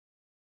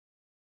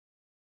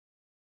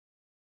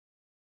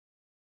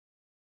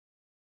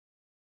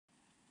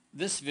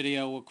This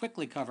video will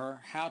quickly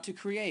cover how to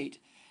create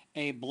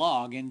a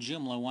blog in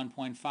Joomla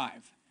 1.5.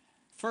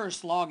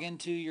 First, log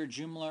into your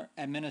Joomla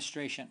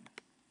administration.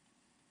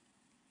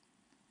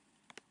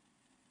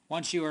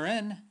 Once you are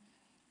in,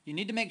 you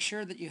need to make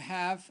sure that you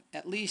have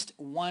at least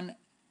one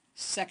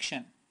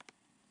section.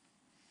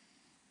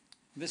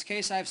 In this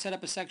case, I've set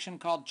up a section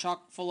called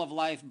Chock Full of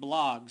Life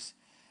Blogs.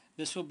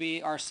 This will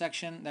be our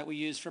section that we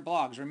use for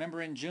blogs.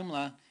 Remember in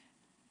Joomla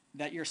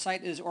that your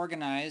site is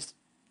organized.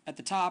 At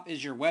the top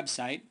is your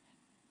website,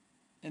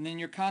 and then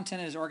your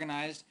content is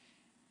organized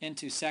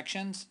into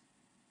sections,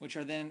 which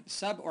are then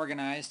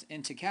sub-organized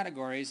into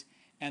categories,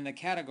 and the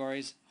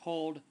categories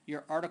hold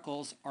your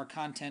articles or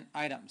content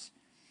items.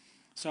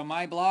 So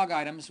my blog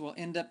items will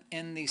end up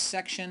in the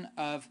section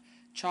of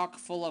Chock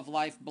Full of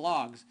Life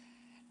Blogs.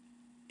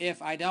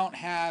 If I don't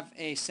have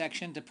a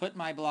section to put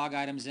my blog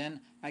items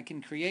in, I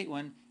can create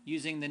one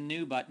using the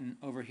New button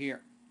over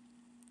here.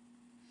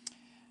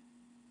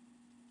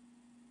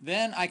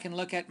 Then I can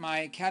look at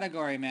my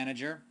category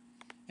manager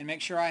and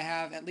make sure I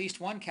have at least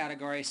one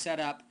category set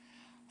up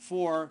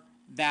for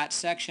that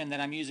section that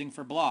I'm using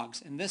for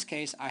blogs. In this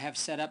case, I have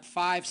set up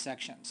 5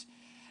 sections.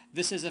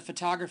 This is a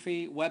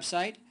photography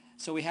website,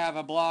 so we have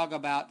a blog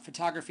about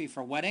photography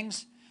for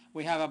weddings.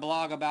 We have a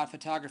blog about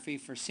photography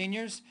for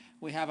seniors.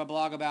 We have a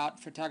blog about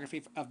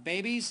photography of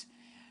babies,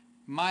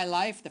 my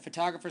life, the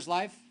photographer's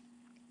life,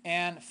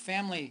 and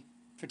family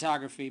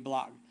photography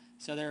blog.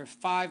 So there are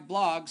 5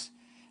 blogs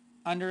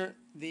under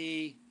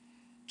the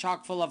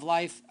Chock Full of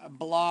Life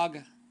blog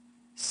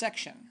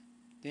section.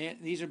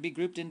 These will be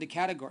grouped into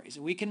categories.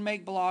 We can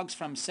make blogs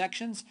from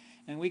sections,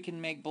 and we can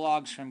make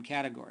blogs from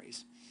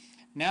categories.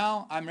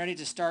 Now I'm ready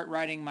to start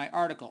writing my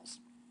articles.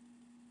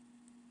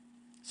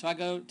 So I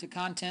go to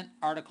Content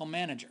Article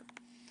Manager,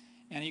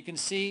 and you can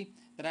see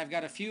that I've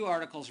got a few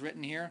articles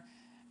written here.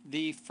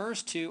 The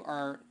first 2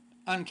 are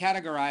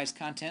uncategorized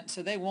content,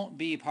 so they won't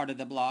be part of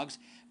the blogs,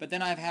 but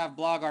then I have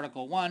Blog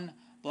Article 1,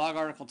 Blog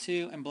Article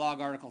 2, and Blog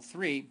Article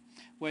 3,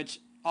 which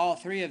all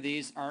 3 of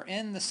these are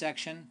in the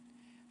section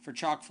for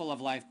Chock Full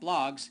of Life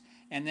Blogs,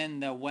 and then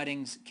the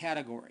weddings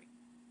category.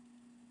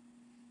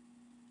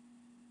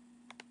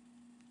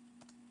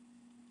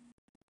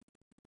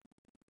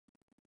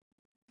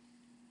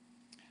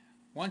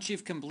 Once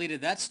you've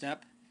completed that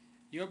step,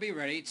 you'll be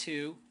ready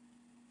to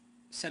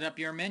set up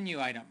your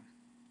menu item.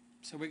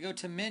 So we go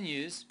to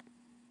Menus,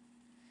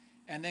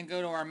 and then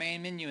go to our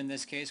main menu in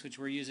this case, which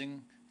we're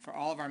using for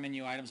all of our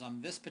menu items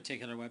on this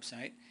particular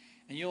website,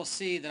 and you'll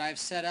see that I've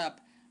set up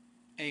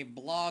a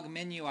blog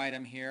menu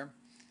item here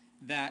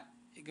that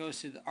it goes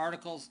to the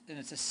articles, and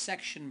it's a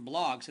section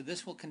blog, so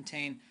this will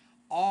contain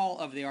all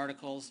of the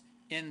articles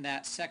in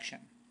that section.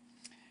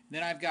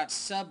 Then I've got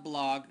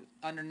sub-blog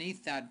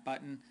underneath that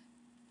button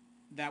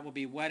that will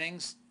be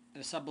weddings,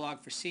 a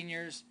sub-blog for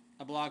seniors,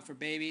 a blog for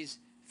babies,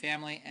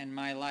 family, and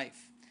my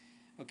life.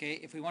 Okay,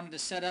 if we wanted to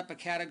set up a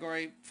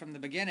category from the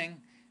beginning,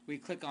 we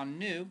click on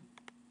New.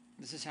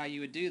 This is how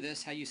you would do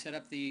this, how you set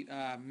up the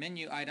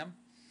menu item.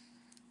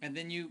 And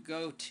then you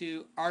go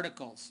to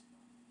Articles.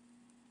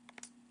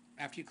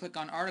 After you click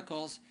on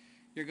Articles,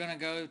 you're going to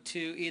go to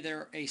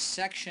either a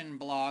section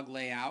blog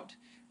layout,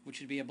 which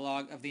would be a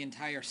blog of the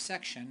entire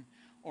section,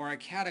 or a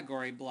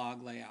category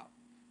blog layout.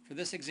 For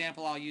this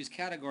example, I'll use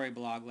category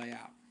blog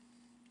layout.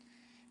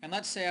 And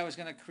let's say I was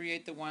going to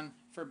create the one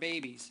for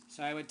babies.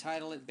 So I would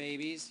title it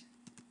Babies,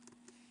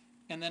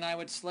 and then I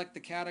would select the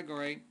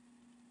category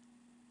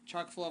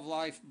Chock Full of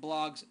Life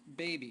Blogs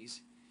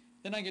Babies.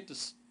 Then I get to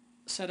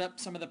set up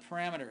some of the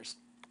parameters.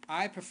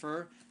 I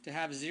prefer to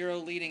have 0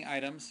 leading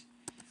items,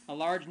 a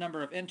large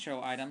number of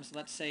intro items,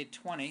 let's say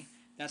 20.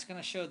 That's going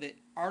to show the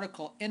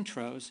article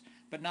intros,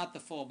 but not the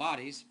full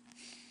bodies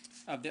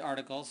of the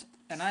articles.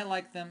 And I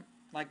like them,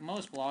 like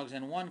most blogs,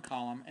 in one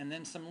column, and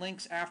then some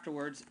links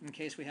afterwards in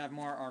case we have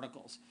more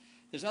articles.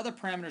 There's other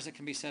parameters that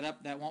can be set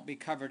up that won't be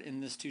covered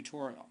in this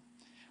tutorial.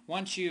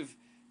 Once you've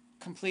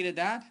completed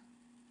that,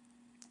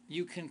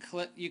 you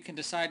can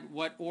decide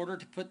what order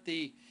to put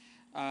the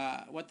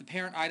what the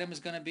parent item is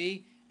going to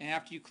be, and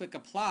after you click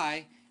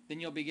Apply, then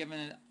you'll be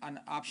given an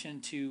option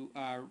to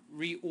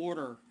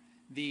reorder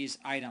these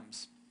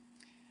items.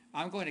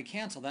 I'm going to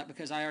cancel that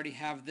because I already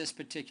have this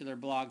particular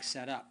blog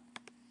set up.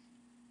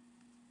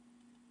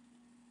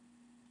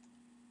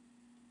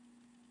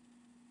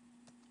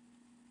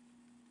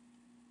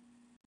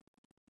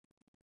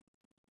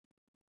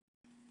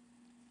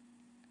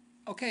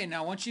 Okay,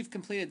 now once you've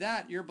completed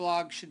that, your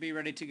blog should be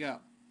ready to go.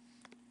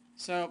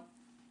 So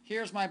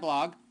here's my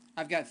blog.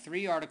 I've got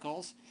 3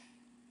 articles,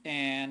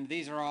 and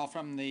these are all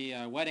from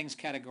the weddings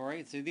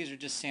category. So these are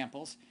just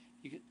samples.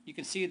 You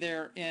can see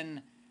they're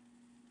in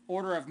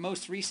order of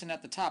most recent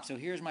at the top. So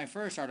here's my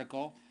first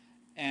article,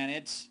 and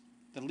it's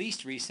the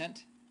least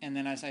recent. And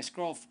then as I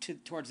scroll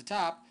towards the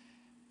top,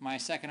 my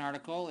second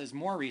article is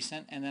more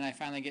recent, and then I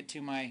finally get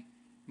to my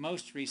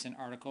most recent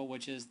article,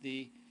 which is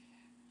the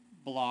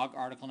blog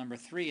article number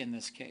 3 in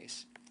this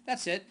case.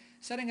 That's it.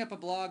 Setting up a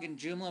blog in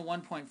Joomla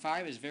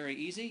 1.5 is very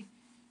easy.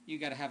 You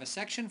got to have a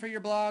section for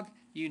your blog.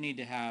 You need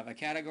to have a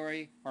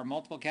category or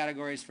multiple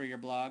categories for your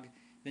blog.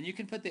 Then you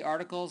can put the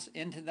articles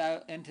into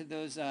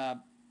those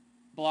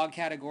blog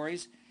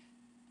categories,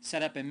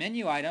 set up a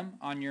menu item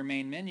on your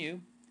main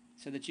menu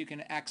so that you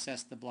can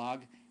access the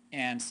blog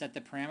and set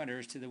the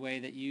parameters to the way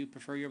that you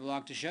prefer your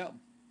blog to show.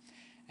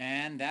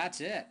 And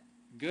that's it.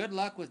 Good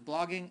luck with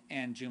blogging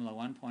and Joomla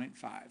 1.5.